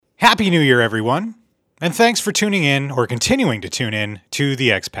Happy New Year, everyone. And thanks for tuning in or continuing to tune in to The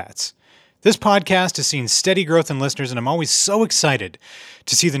Expats. This podcast has seen steady growth in listeners, and I'm always so excited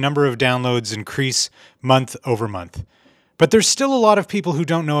to see the number of downloads increase month over month. But there's still a lot of people who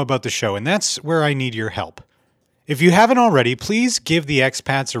don't know about the show, and that's where I need your help. If you haven't already, please give The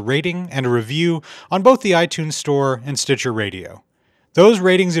Expats a rating and a review on both the iTunes Store and Stitcher Radio. Those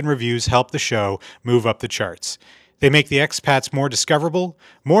ratings and reviews help the show move up the charts. They make The Expats more discoverable,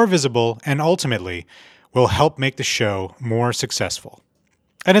 more visible, and ultimately will help make the show more successful.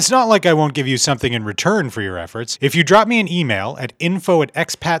 And it's not like I won't give you something in return for your efforts. If you drop me an email at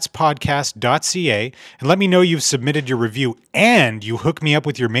info@expatspodcast.ca and let me know you've submitted your review and you hook me up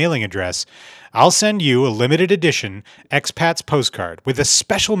with your mailing address, I'll send you a limited edition Expats postcard with a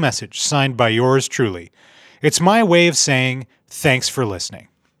special message signed by yours truly. It's my way of saying thanks for listening.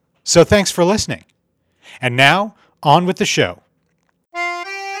 So thanks for listening. And now, on with the show.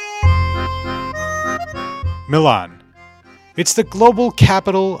 Milan. It's the global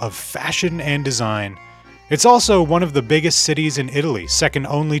capital of fashion and design. It's also one of the biggest cities in Italy, second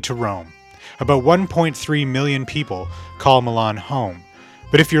only to Rome. About 1.3 million people call Milan home.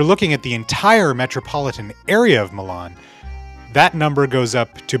 But if you're looking at the entire metropolitan area of Milan, that number goes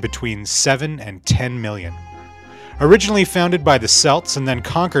up to between 7 and 10 million. Originally founded by the Celts and then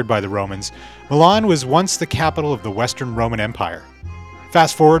conquered by the Romans, Milan was once the capital of the Western Roman Empire.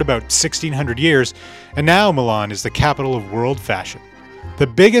 Fast forward about 1,600 years, and now Milan is the capital of world fashion. The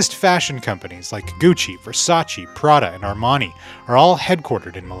biggest fashion companies like Gucci, Versace, Prada, and Armani are all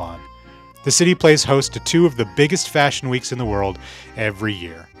headquartered in Milan. The city plays host to two of the biggest fashion weeks in the world every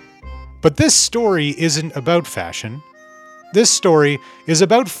year. But this story isn't about fashion. This story is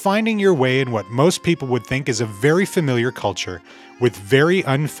about finding your way in what most people would think is a very familiar culture with very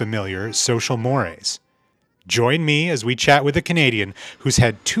unfamiliar social mores. Join me as we chat with a Canadian who's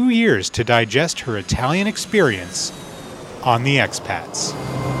had 2 years to digest her Italian experience on The Expats.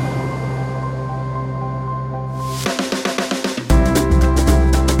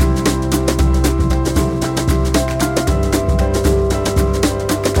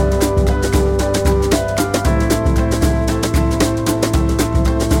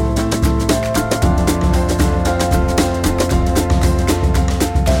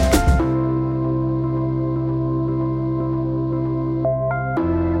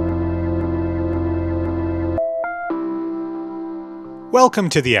 Welcome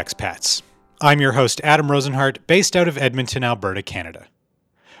to The Expats. I'm your host, Adam Rosenhart, based out of Edmonton, Alberta, Canada.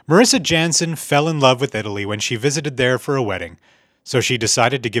 Marissa Jansen fell in love with Italy when she visited there for a wedding, so she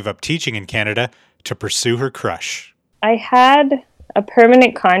decided to give up teaching in Canada to pursue her crush. I had a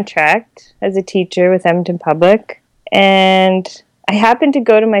permanent contract as a teacher with Edmonton Public, and I happened to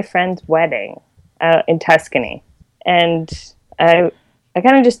go to my friend's wedding in Tuscany, and I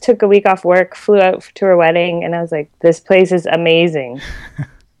kind of just took a week off work, flew out to her wedding, and I was like, this place is amazing.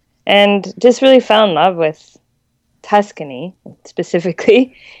 And just really fell in love with Tuscany,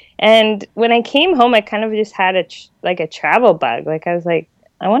 specifically. And when I came home, I kind of just had a travel bug. Like, I was like,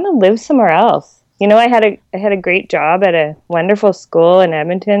 I want to live somewhere else. You know, I had a great job at a wonderful school in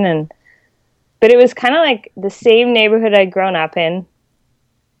Edmonton, but it was kind of like the same neighborhood I'd grown up in.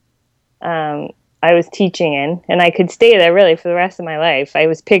 I was teaching in, and I could stay there really for the rest of my life. I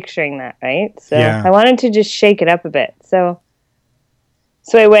was picturing that, right? So yeah. I wanted to just shake it up a bit. So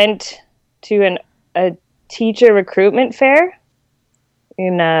I went to a teacher recruitment fair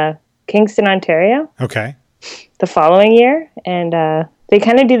in Kingston, Ontario. Okay. The following year, and they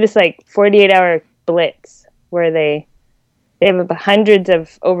kind of do this like 48-hour blitz where they have hundreds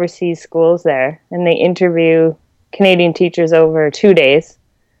of overseas schools there, and they interview Canadian teachers over 2 days.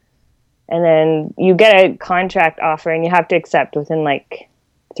 And then you get a contract offer and you have to accept within like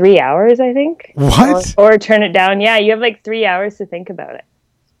 3 hours, I think. What? Or turn it down. Yeah, you have like 3 hours to think about it.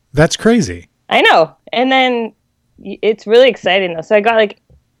 That's crazy. I know. And then it's really exciting though. So I got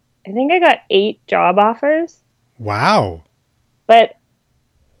 8 job offers. Wow. But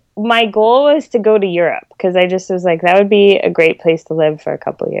my goal was to go to Europe because I just was like, that would be a great place to live for a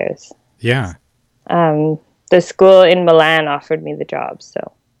couple of years. Yeah. The school in Milan offered me the job,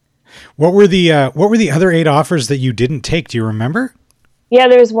 so. What were the other 8 offers that you didn't take? Do you remember? Yeah,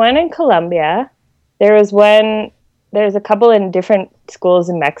 there was one in Colombia. There's a couple in different schools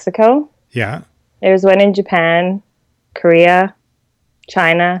in Mexico. Yeah. There was one in Japan, Korea,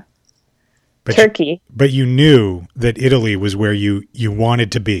 China, Turkey. But you knew that Italy was where you wanted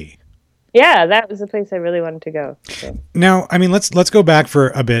to be. Yeah, that was the place I really wanted to go. So. Now, I mean, let's go back for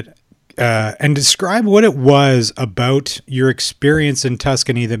a bit. And describe what it was about your experience in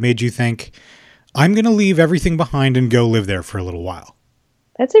Tuscany that made you think, I'm going to leave everything behind and go live there for a little while.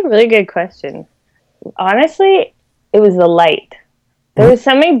 That's a really good question. Honestly, it was the light. There was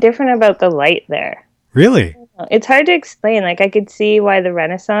something different about the light there. Really? It's hard to explain. Like, I could see why the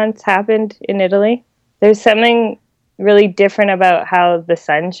Renaissance happened in Italy. There's something really different about how the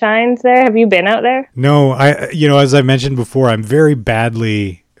sun shines there. Have you been out there? No, as I mentioned before, I'm very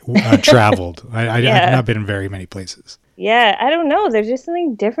badly traveled. I've not been in very many places. Yeah, I don't know. There's just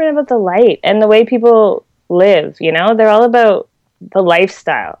something different about the light and the way people live, They're all about the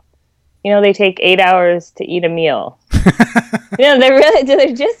lifestyle. They take 8 hours to eat a meal.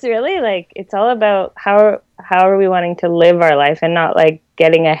 They're just really like, it's all about how are we wanting to live our life and not like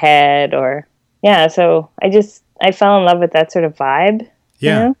getting ahead or, yeah. So I fell in love with that sort of vibe.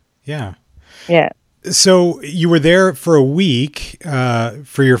 Yeah. Yeah. Yeah. So you were there for a week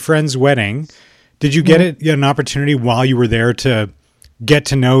for your friend's wedding. Did you get an opportunity while you were there to get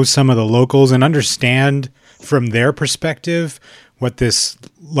to know some of the locals and understand from their perspective what this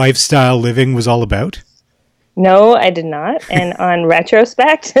lifestyle living was all about? No, I did not. And on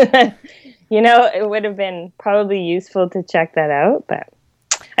retrospect, it would have been probably useful to check that out. But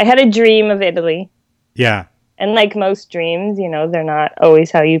I had a dream of Italy. Yeah. And like most dreams, they're not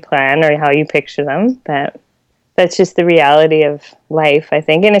always how you plan or how you picture them. But that's just the reality of life, I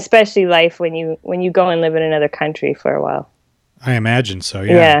think. And especially life when you go and live in another country for a while. I imagine so,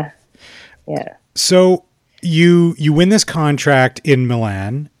 yeah. Yeah. So you win this contract in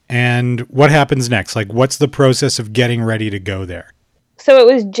Milan, and what happens next? Like, what's the process of getting ready to go there? So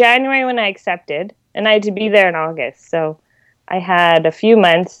it was January when I accepted, and I had to be there in August. So I had a few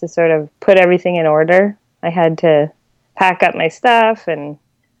months to sort of put everything in order. I had to pack up my stuff, and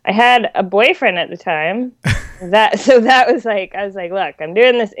I had a boyfriend at the time. That was like, I was like, look, I'm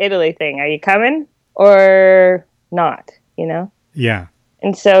doing this Italy thing. Are you coming or not? Yeah.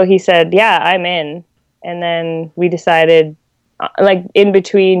 And so he said, yeah, I'm in. And then we decided, like in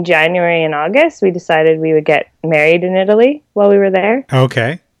between January and August, we decided we would get married in Italy while we were there.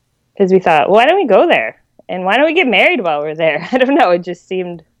 Okay. Because we thought, why don't we go there? And why don't we get married while we're there? I don't know. It just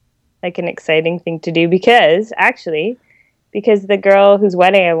seemed like an exciting thing to do because the girl whose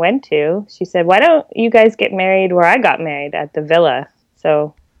wedding I went to, she said, why don't you guys get married where I got married at the villa?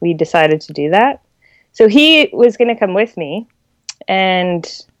 So we decided to do that. So he was going to come with me. And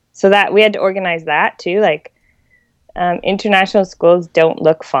so that we had to organize that too. Like international schools don't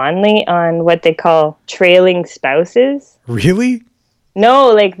look fondly on what they call trailing spouses. Really?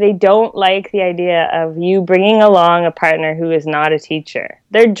 No, like they don't like the idea of you bringing along a partner who is not a teacher.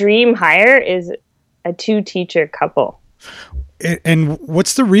 Their dream hire is a 2-teacher couple. And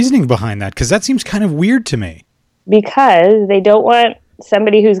what's the reasoning behind that? Because that seems kind of weird to me. Because they don't want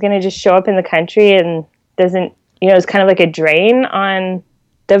somebody who's going to just show up in the country and doesn't, it's kind of like a drain on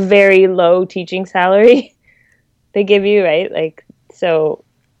the very low teaching salary they give you, right? Like, so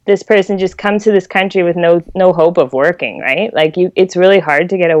this person just comes to this country with no hope of working, right? Like it's really hard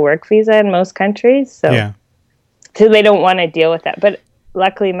to get a work visa in most countries. So they don't want to deal with that. But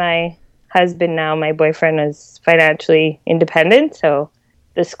luckily my husband now, my boyfriend, is financially independent. So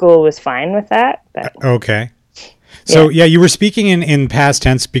the school was fine with that. But, okay. So you were speaking in past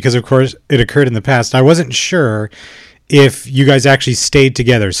tense because of course it occurred in the past. I wasn't sure if you guys actually stayed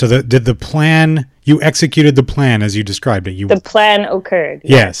together. So you executed the plan as you described it. The plan occurred.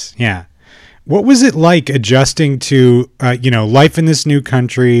 Yes. Yeah. What was it like adjusting to, life in this new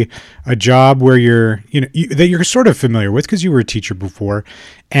country, a job where that you're sort of familiar with because you were a teacher before,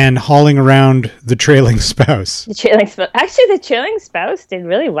 and hauling around the trailing spouse? The trailing spouse. Actually, the trailing spouse did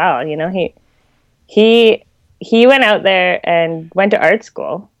really well. He went out there and went to art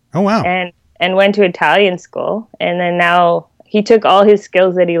school. Oh, wow. And went to Italian school. And then now he took all his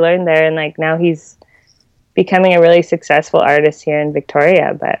skills that he learned there, and like now he's becoming a really successful artist here in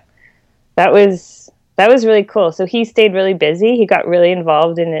Victoria. But that was really cool. So he stayed really busy. He got really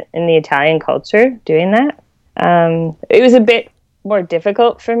involved in the Italian culture doing that. It was a bit more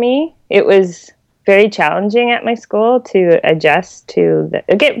difficult for me. It was very challenging at my school to adjust to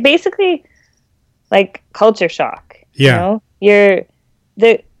basically like culture shock. Yeah.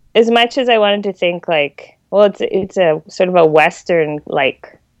 As much as I wanted to think like, well, it's a sort of a Western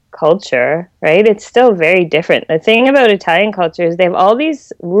like culture, right? It's still very different. The thing about Italian culture is they have all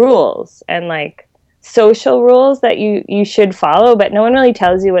these rules and like social rules that you should follow, but no one really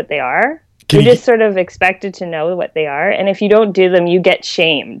tells you what they are. You're just sort of expected to know what they are, and if you don't do them, you get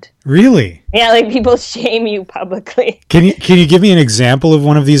shamed. Really? Yeah, like people shame you publicly. Can you give me an example of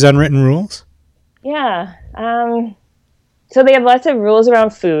one of these unwritten rules? Yeah. So they have lots of rules around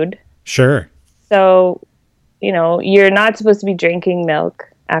food. Sure. So, you're not supposed to be drinking milk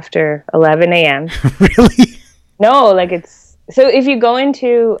after 11 a.m. Really? No, like it's So if you go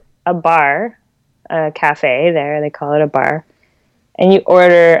into a bar, a cafe there, they call it a bar, and you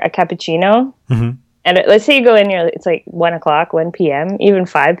order a cappuccino, Mm-hmm. and let's say you go in here, it's like 1 o'clock, 1 p.m., even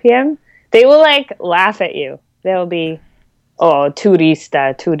 5 p.m., they will like laugh at you. They'll be, oh,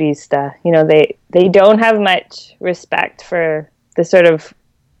 turista, turista. You know, they don't have much respect for the sort of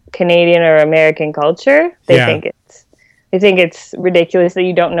Canadian or American culture. They think it's ridiculous that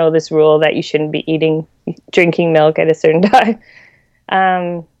you don't know this rule that you shouldn't be drinking milk at a certain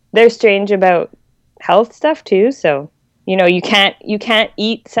time. They're strange about health stuff too. So, you know, you can't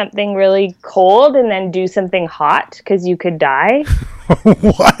eat something really cold and then do something hot because you could die.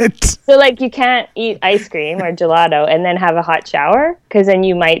 What? So, like, you can't eat ice cream or gelato and then have a hot shower because then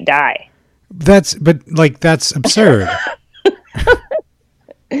you might die. That's absurd.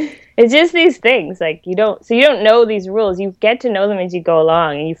 It's just these things, like, you don't know these rules. You get to know them as you go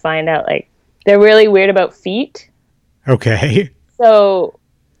along, and you find out, like, they're really weird about feet. Okay. So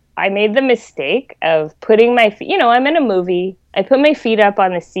I made the mistake of putting my feet, you know, I'm in a movie. I put my feet up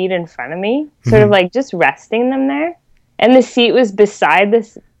on the seat in front of me, sort of like just resting them there. And the seat was beside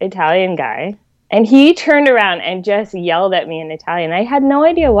this Italian guy. And he turned around and just yelled at me in Italian. I had no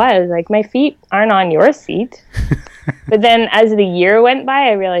idea why. I was like, my feet aren't on your seat. But then as the year went by,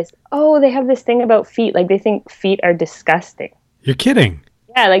 I realized, oh, they have this thing about feet. Like, they think feet are disgusting. You're kidding.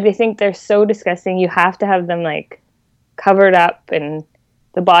 Yeah, like, they think they're so disgusting. You have to have them, like, covered up, and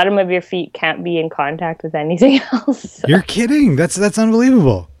the bottom of your feet can't be in contact with anything else. So. You're kidding. That's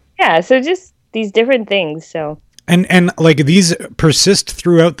unbelievable. Yeah, so just these different things, so... And like, these persist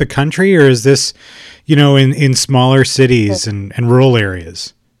throughout the country, or is this, you know, in smaller cities and rural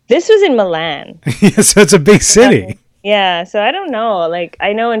areas? This was in Milan. Yeah, so it's a big city. Yeah, so I don't know. Like,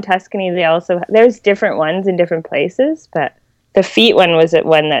 I know in Tuscany there's different ones in different places, but the feet one was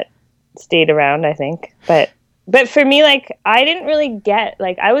one that stayed around, I think. But for me, like, I didn't really get,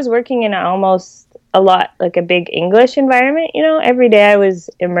 like, I was working in almost a lot, like, a big English environment, you know? Every day I was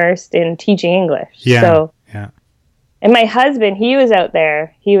immersed in teaching English. Yeah, so, yeah. And my husband, he was out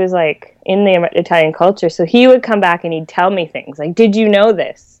there. He was, like, in the Italian culture. So he would come back and he'd tell me things. Like, did you know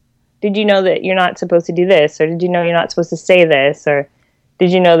this? Did you know that you're not supposed to do this? Or did you know you're not supposed to say this? Or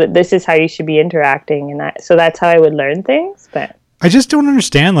did you know that this is how you should be interacting? And so that's how I would learn things. But I just don't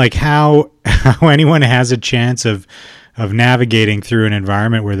understand, like, how anyone has a chance of navigating through an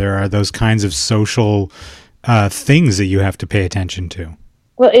environment where there are those kinds of social things that you have to pay attention to.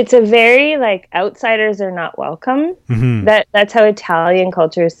 Well, it's a very, like, outsiders are not welcome. Mm-hmm. That's how Italian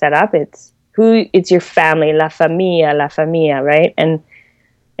culture is set up. It's your family, la famiglia, right?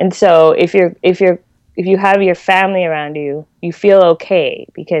 And so if you have your family around you, you feel okay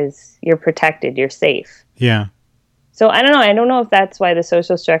because you're protected, you're safe. Yeah. So I don't know. I don't know if that's why the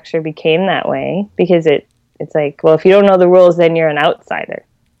social structure became that way, because it's like, well, if you don't know the rules, then you're an outsider.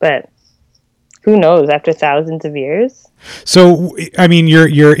 But who knows, after thousands of years? So, I mean,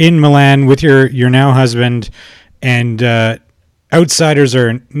 you're in Milan with your now husband, and outsiders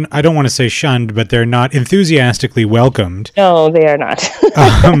are, I don't want to say shunned, but they're not enthusiastically welcomed. No, they are not.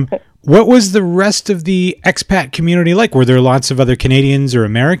 What was the rest of the expat community like? Were there lots of other Canadians or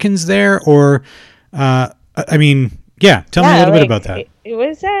Americans there? Or, I mean, yeah, tell me a little bit about that.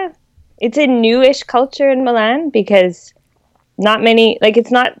 It's a newish culture in Milan, because not many, like, it's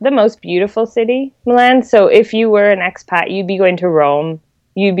not the most beautiful city, Milan. So if you were an expat, you'd be going to Rome,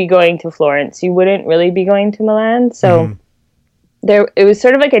 you'd be going to Florence. You wouldn't really be going to Milan. So it was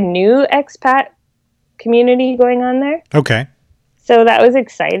sort of like a new expat community going on there. Okay. So that was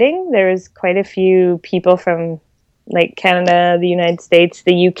exciting. There was quite a few people from, like, Canada, the United States,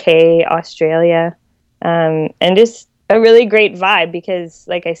 the UK, Australia, and just a really great vibe, because,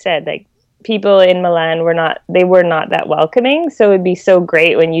 like I said, like, people in Milan were not that welcoming. So it'd be so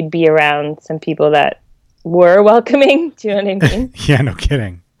great when you'd be around some people that were welcoming. Do you know what I mean? Yeah, no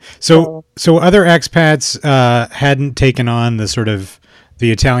kidding. So other expats hadn't taken on the sort of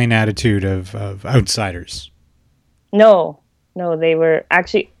the Italian attitude of outsiders. No, they were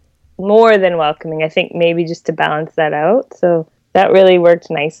actually more than welcoming. I think maybe just to balance that out. So that really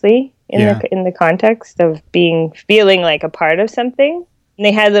worked nicely in the context of feeling like a part of something. And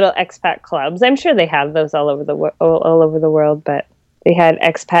they had little expat clubs. I'm sure they have those all over the world, but they had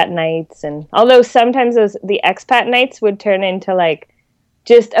expat nights. And although sometimes the expat nights would turn into, like,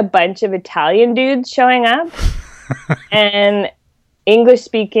 just a bunch of Italian dudes showing up, and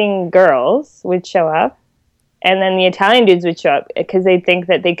English-speaking girls would show up, and then the Italian dudes would show up because they think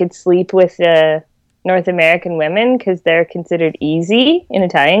that they could sleep with the North American women because they're considered easy in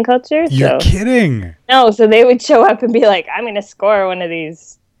Italian culture. You're kidding. No, so they would show up and be like, I'm going to score one of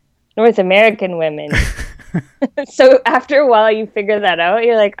these North American women. So after a while, you figure that out.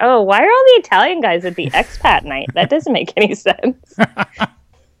 You're like, oh, why are all the Italian guys at the expat night? That doesn't make any sense.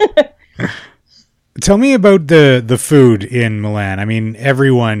 Tell me about the food in Milan. I mean,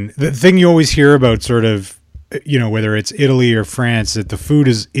 the thing you always hear about sort of, whether it's Italy or France, that the food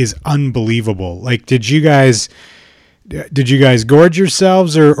is unbelievable. Like, did you guys gorge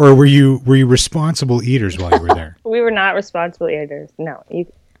yourselves, or were you responsible eaters while you were there? We were not responsible eaters. No,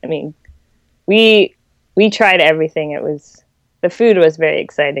 we tried everything. The food was very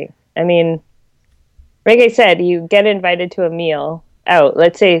exciting. I mean, like I said, you get invited to a meal out.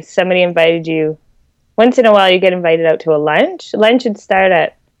 Let's say somebody invited you. Once in a while, you get invited out to a lunch. Lunch would start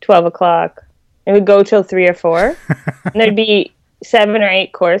at 12 o'clock. It would go till 3 or 4. And there'd be 7 or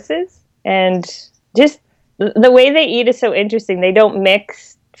 8 courses. And just the way they eat is so interesting. They don't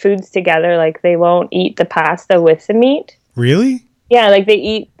mix foods together. Like, they won't eat the pasta with the meat. Really? Yeah, like they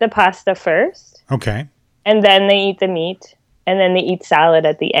eat the pasta first. Okay. And then they eat the meat. And then they eat salad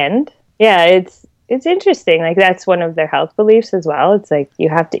at the end. Yeah, it's interesting. Like, that's one of their health beliefs as well. It's like you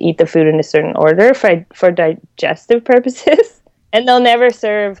have to eat the food in a certain order for digestive purposes. And they'll never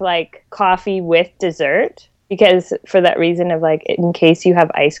serve like coffee with dessert, because for that reason of like, in case you have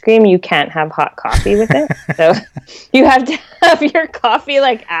ice cream, you can't have hot coffee with it. So you have to have your coffee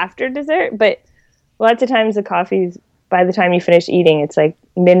like after dessert. But lots of times the coffee's, by the time you finish eating, it's like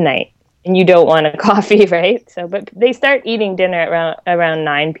midnight and you don't want a coffee, right? So, but they start eating dinner around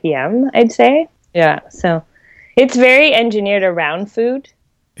 9 p.m., I'd say. Yeah, so it's very engineered around food.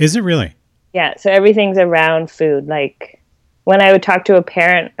 Is it really? Yeah, so everything's around food. Like, when I would talk to a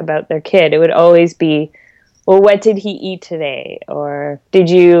parent about their kid, it would always be, well, what did he eat today? Or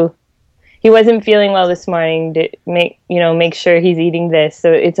he wasn't feeling well this morning, make sure he's eating this.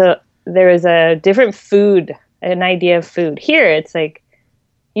 So there is a different food, an idea of food. Here, it's like,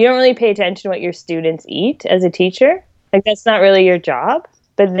 you don't really pay attention to what your students eat as a teacher. Like, that's not really your job.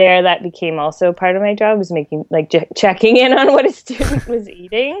 But there, that became also part of my job, was making, like, checking in on what a student was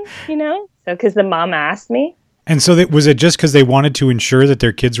eating, So, because the mom asked me. And so was it just because they wanted to ensure that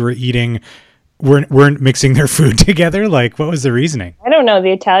their kids weren't mixing their food together? Like, what was the reasoning? I don't know.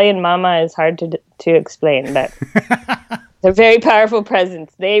 The Italian mama is hard to explain, but they're a very powerful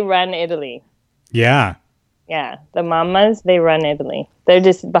presence. They run Italy. Yeah. Yeah. The mamas, they run Italy. They're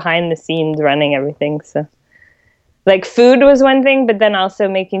just behind the scenes running everything, so. Like, food was one thing, but then also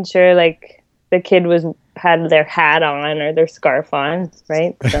making sure, like, the kid had their hat on or their scarf on,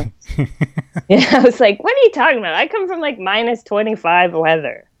 right? So, yeah, I was like, what are you talking about? I come from, like, minus 25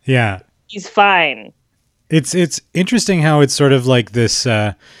 weather. Yeah. He's fine. It's interesting how it's sort of like this,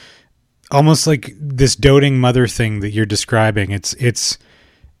 almost like this doting mother thing that you're describing. It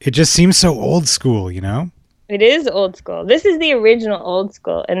just seems so old school, It is old school. This is the original old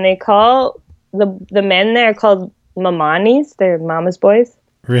school, and they call the men there called Mamanis. They're mama's boys.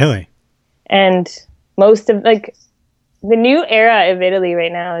 Really? And most of, like, the new era of Italy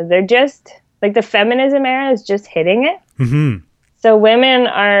right now, they're just, like, the feminism era is just hitting it. Mm-hmm. So women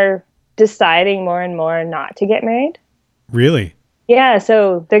are deciding more and more not to get married. Really? Yeah,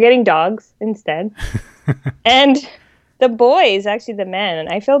 so they're getting dogs instead. And the boys, actually the men, and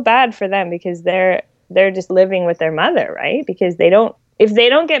I feel bad for them because they're just living with their mother, right? Because if they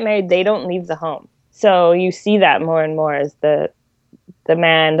don't get married, they don't leave the home. So you see that more and more as the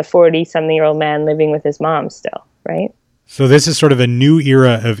man, the 40-something-year-old man living with his mom still, right? So this is sort of a new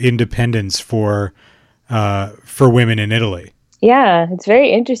era of independence for women in Italy. Yeah, it's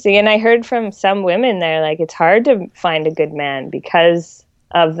very interesting. And I heard from some women there, like, it's hard to find a good man because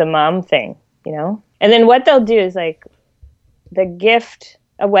of the mom thing, And then what they'll do is, like, the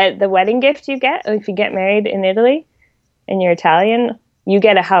wedding gift you get, if you get married in Italy and you're Italian, you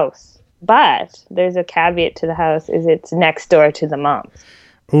get a house. But there's a caveat to the house, is it's next door to the mom.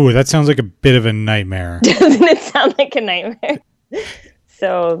 Ooh, that sounds like a bit of a nightmare. Doesn't it sound like a nightmare?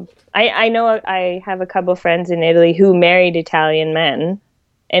 So I know I have a couple of friends in Italy who married Italian men,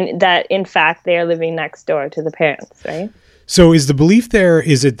 and that, in fact, they are living next door to the parents, right? So is the belief there,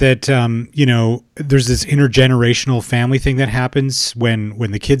 is it that, there's this intergenerational family thing that happens when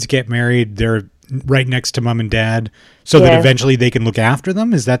the kids get married, they're right next to mom and dad, so that eventually they can look after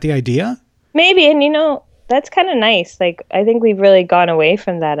them? Is that the idea? Maybe, and that's kind of nice. Like, I think we've really gone away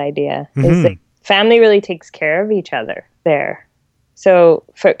from that idea. Mm-hmm. Is that family really takes care of each other there. So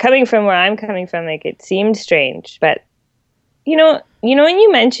coming from where I'm coming from, like, it seemed strange, but when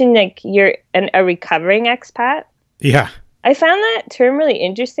you mentioned, like, you're a recovering expat. Yeah. I found that term really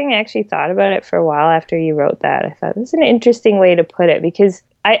interesting. I actually thought about it for a while after you wrote that. I thought, this is an interesting way to put it, because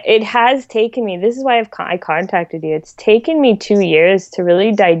it has taken me, this is why I contacted you. It's taken me 2 years to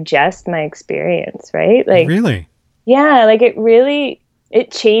really digest my experience, right? Like, Really? yeah, like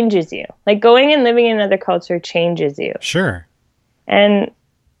it changes you. Like going and living in another culture changes you. Sure. And,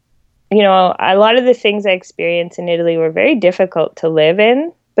 you know, a lot of the things I experienced in Italy were very difficult to live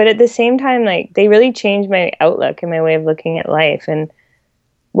in, but at the same time, like they really changed my outlook and my way of looking at life. And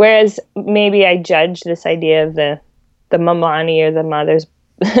whereas maybe I judged this idea of the mamani or the mothers,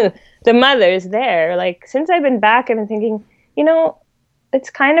 the mothers there, like since I've been back, I've been thinking, you know, it's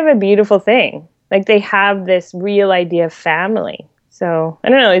kind of a beautiful thing. Like they have this real idea of family. So I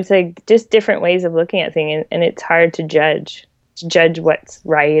don't know, it's like just different ways of looking at things, and it's hard to judge what's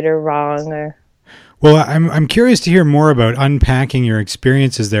right or wrong. Or Well, I'm curious to hear more about unpacking your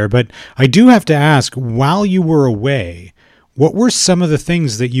experiences there, but I do have to ask, while you were away, what were some of the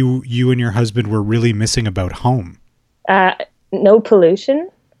things that you and your husband were really missing about home? No pollution.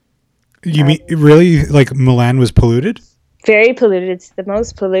 You mean really, like Milan was polluted? Very polluted. It's the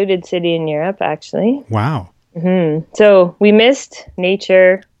most polluted city in Europe, actually. Wow. So we missed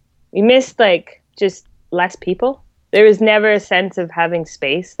nature. We missed like just less people. There was never a sense of having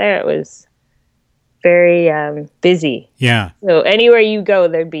space there. It was very busy. Yeah. So anywhere you go,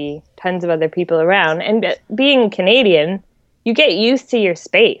 there'd be tons of other people around. And being Canadian, you get used to your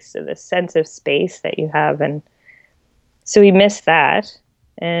space, so the sense of space that you have. And so we missed that.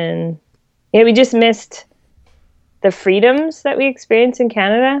 And yeah, we just missed the freedoms that we experience in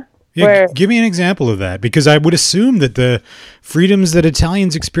Canada. Yeah, give me an example of that, because I would assume that the freedoms that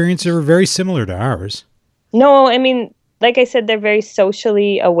Italians experience are very similar to ours. No, I mean, like I said, they're very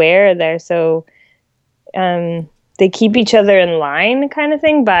socially aware there. So they keep each other in line kind of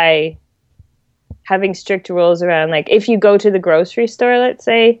thing by having strict rules around, like, if you go to the grocery store, let's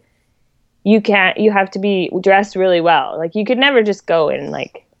say, you have to be dressed really well. Like, you could never just go in,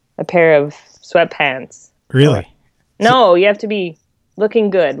 like, a pair of sweatpants. Really? No, you have to be looking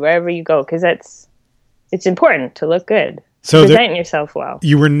good wherever you go, because it's important to look good. So present yourself well.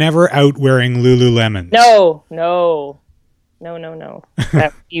 You were never out wearing Lululemons? No.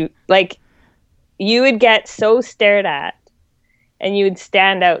 You would get so stared at, and you would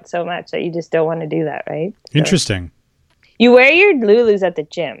stand out so much that you just don't want to do that, right? So Interesting. you wear your Lulus at the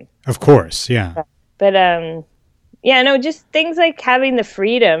gym. Of course, yeah. But just things like having the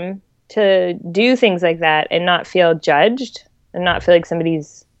freedom to do things like that and not feel judged and not feel like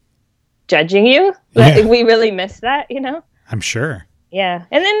somebody's judging you. Yeah. Like, we really miss that, you know? I'm sure. Yeah.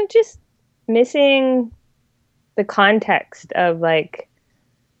 And then just missing the context of, like,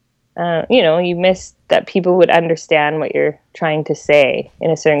 you miss that people would understand what you're trying to say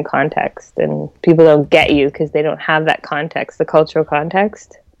in a certain context, and people don't get you because they don't have that context, the cultural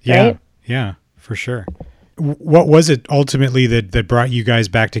context. Yeah. Right? Yeah, for sure. What was it ultimately that brought you guys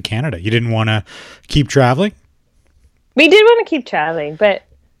back to Canada? You didn't want to keep traveling? We did want to keep traveling, but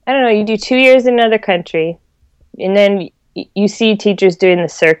I don't know, you do 2 years in another country, and then you see teachers doing the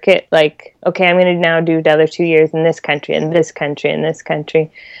circuit, like, okay, I'm going to now do the other 2 years in this country and this country and this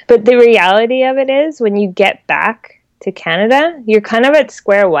country. But the reality of it is, when you get back to Canada, you're kind of at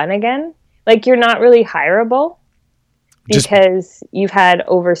square one again. Like, you're not really hireable because you've had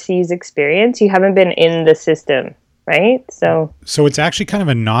overseas experience. You haven't been in the system, right? So it's actually kind of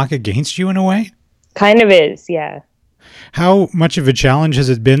a knock against you in a way? Kind of is, yeah. How much of a challenge has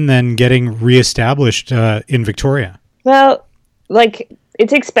it been then getting reestablished in Victoria? Well, like,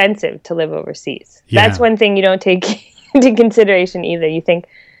 it's expensive to live overseas. Yeah. That's one thing you don't take into consideration either. You think,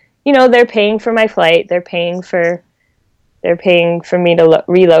 they're paying for my flight, they're paying for me to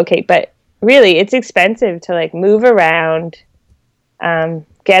relocate, but really, it's expensive to, like, move around,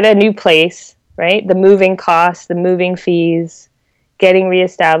 get a new place, right? The moving costs, the moving fees, getting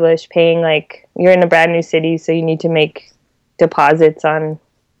reestablished, paying, like, you're in a brand new city, so you need to make deposits on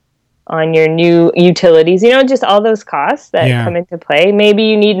your new utilities, just all those costs that come into play. Maybe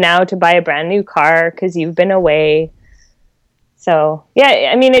you need now to buy a brand new car because you've been away. So,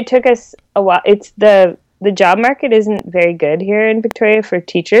 yeah, I mean, it took us a while. It's the job market isn't very good here in Victoria for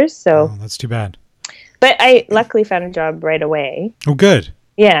teachers. So that's too bad. But I luckily found a job right away. Oh, good.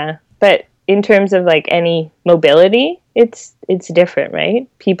 Yeah. But in terms of, like, any mobility, it's different, right?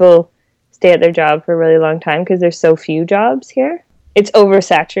 People stay at their job for a really long time because there's so few jobs here. It's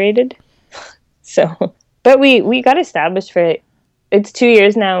oversaturated. So, but we got established for it. It's 2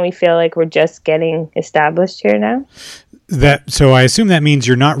 years now, and we feel like we're just getting established here now. So I assume that means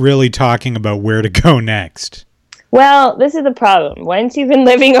you're not really talking about where to go next. Well, this is the problem. Once you've been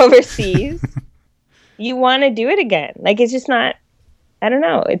living overseas, you want to do it again. Like, it's just not, I don't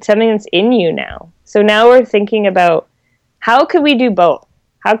know. It's something that's in you now. So now we're thinking about, how could we do both?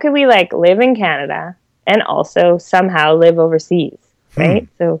 how could we like live in Canada and also somehow live overseas, right?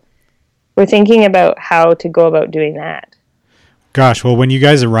 So we're thinking about how to go about doing that. Gosh, well, when you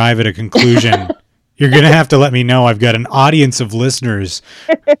guys arrive at a conclusion, you're going to have to let me know. I've got an audience of listeners.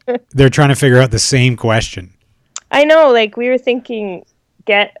 They're trying to figure out the same question. I know, like we were thinking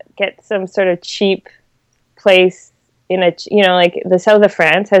get some sort of cheap place in a, you know, like the south of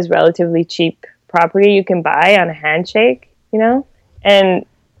France has relatively cheap property you can buy on a handshake, you know, and,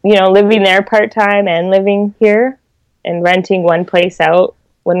 you know, living there part-time and living here and renting one place out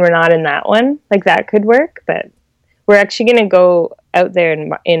when we're not in that one, like that could work. But we're actually going to go out there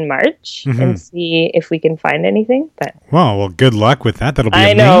in March and see if we can find anything. But well, good luck with that. That'll be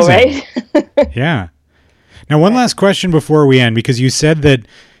amazing. I know, right? Yeah. Now, one last question before we end, because you said that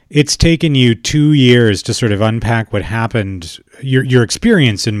it's taken you 2 years to sort of unpack what happened, your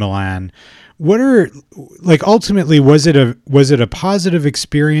experience in Milan. What are, like, ultimately, was it a positive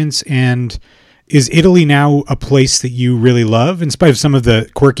experience, and is Italy now a place that you really love, in spite of some of the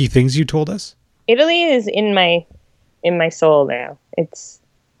quirky things you told us? Italy is in my soul now. It's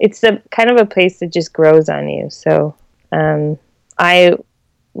the kind of a place that just grows on you. So I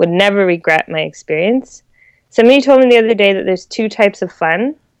would never regret my experience. Somebody told me the other day that there's two types of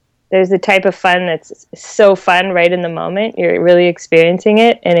fun. There's the type of fun that's so fun right in the moment. You're really experiencing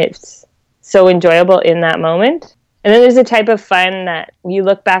it, and it's so enjoyable in that moment. And then there's a type of fun that you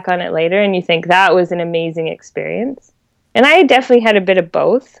look back on it later and you think that was an amazing experience. And I definitely had a bit of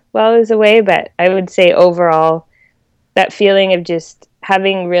both while I was away, but I would say overall that feeling of just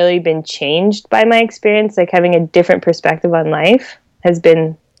having really been changed by my experience, like having a different perspective on life, has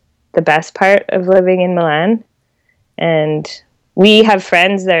been the best part of living in Milan. And we have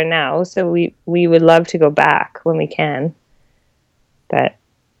friends there now, so we would love to go back when we can. But,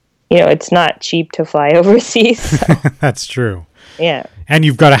 you know, it's not cheap to fly overseas. So. That's true. Yeah. And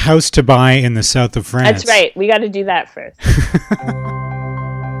you've got a house to buy in the south of France. That's right. We got to do that first.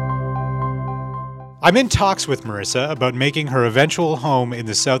 I'm in talks with Marissa about making her eventual home in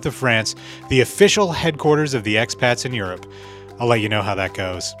the south of France the official headquarters of the expats in Europe. I'll let you know how that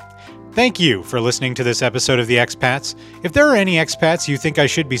goes. Thank you for listening to this episode of The Expats. If there are any expats you think I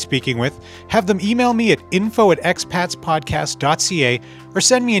should be speaking with, have them email me at info@expatspodcast.ca or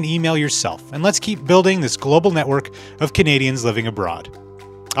send me an email yourself, and let's keep building this global network of Canadians living abroad.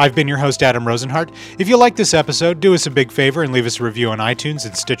 I've been your host, Adam Rosenhart. If you like this episode, do us a big favor and leave us a review on iTunes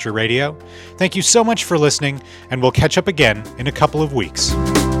and Stitcher Radio. Thank you so much for listening, and we'll catch up again in a couple of weeks.